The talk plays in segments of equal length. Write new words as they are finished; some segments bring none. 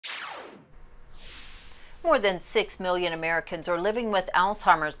More than 6 million Americans are living with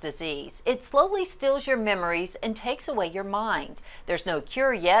Alzheimer's disease. It slowly steals your memories and takes away your mind. There's no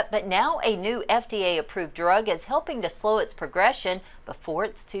cure yet, but now a new FDA-approved drug is helping to slow its progression before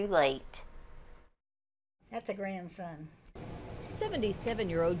it's too late. That's a grandson.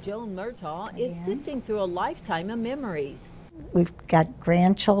 77-year-old Joan Murtaugh is sifting through a lifetime of memories. We've got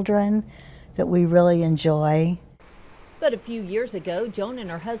grandchildren that we really enjoy. But a few years ago, Joan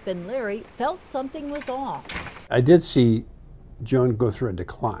and her husband Larry felt something was off. I did see Joan go through a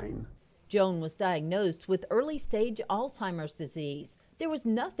decline. Joan was diagnosed with early-stage Alzheimer's disease. There was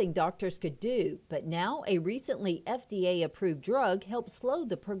nothing doctors could do, but now a recently FDA-approved drug helps slow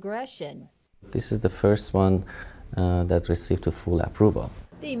the progression. This is the first one that received a full approval.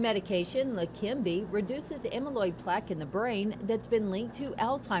 The medication, Leqembi, reduces amyloid plaque in the brain that's been linked to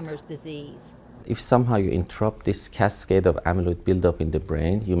Alzheimer's disease. If somehow you interrupt this cascade of amyloid buildup in the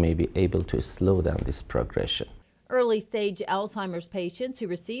brain, you may be able to slow down this progression. Early-stage Alzheimer's patients who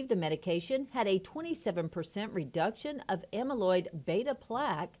received the medication had a 27% reduction of amyloid beta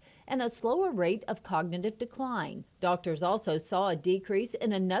plaque and a slower rate of cognitive decline. Doctors also saw a decrease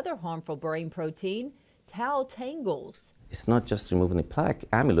in another harmful brain protein, tau tangles. It's not just removing the plaque,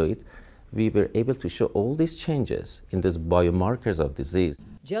 amyloid. We were able to show all these changes in these biomarkers of disease.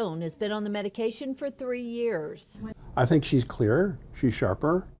 Joan has been on the medication for 3 years. I think she's clearer, she's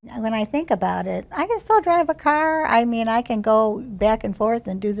sharper. When I think about it, I can still drive a car. I mean, I can go back and forth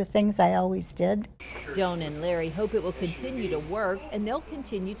and do the things I always did. Joan and Larry hope it will continue to work and they'll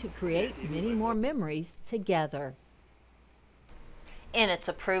continue to create many more memories together. In its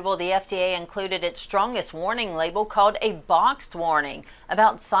approval, the FDA included its strongest warning label called a boxed warning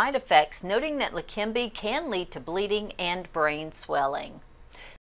about side effects, noting that Leqembi can lead to bleeding and brain swelling.